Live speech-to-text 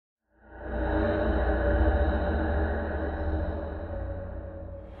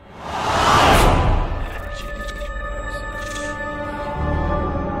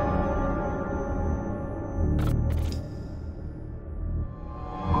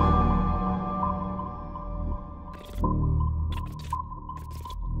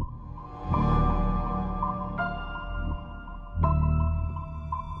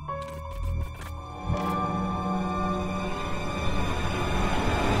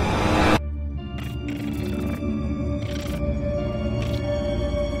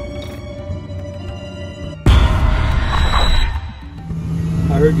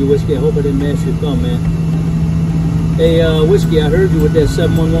you, Whiskey. I hope I didn't mess your thumb, man. Hey, Whiskey, I heard you with that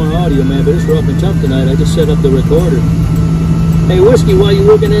 711 audio, man, but it's rough and tough tonight. I just set up the recorder. Hey, Whiskey, while you're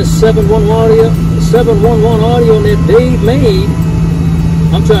working that 711 audio and that Dave made,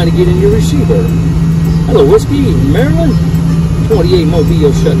 I'm trying to get in your receiver. Hello, Whiskey, Maryland. 28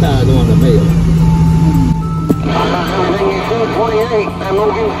 Mobile Chicago on the mail. Everything you said, 28. That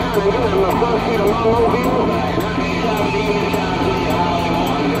Mobile sounded good. I'm the first seat of my Mobile.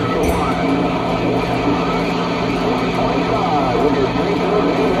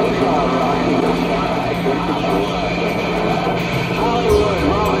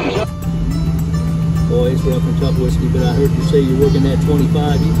 Boy, it's rough and tough, Whiskey, but I heard you say you're working that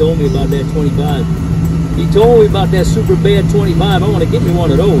 25. He told me about that 25. He told me about that super bad 25. I want to get me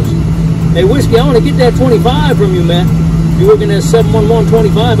one of those. Hey, Whiskey, I want to get that 25 from you, man. You're working that 711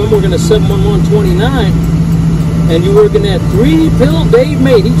 25. I'm working that 711 29. And you're working that 3-pill Dave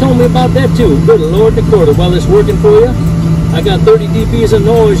made. He told me about that, too. Good Lord, Dakota. Well, it's working for you. I got 30 dBs of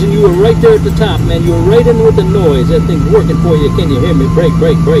noise, and you were right there at the top, man. You were right in with the noise. That thing's working for you. Can you hear me? Break,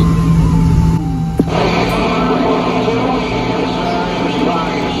 break, break.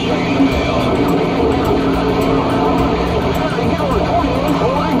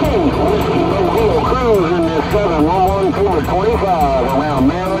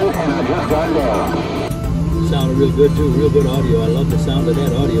 Sounded real good too, real good audio. I love the sound of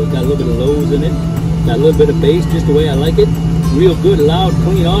that audio. It's got a little bit of lows in it, got a little bit of bass, just the way I like it. Real good, loud,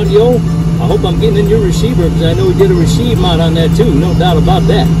 clean audio. I hope I'm getting in your receiver because I know we did a receive mod on that too, no doubt about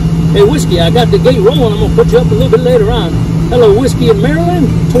that. Hey, Whiskey, I got the gate rolling. I'm gonna put you up a little bit later on. Hello, Whiskey in Maryland,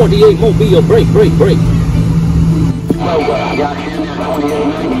 28 Mobile, break, break, break. Mobile,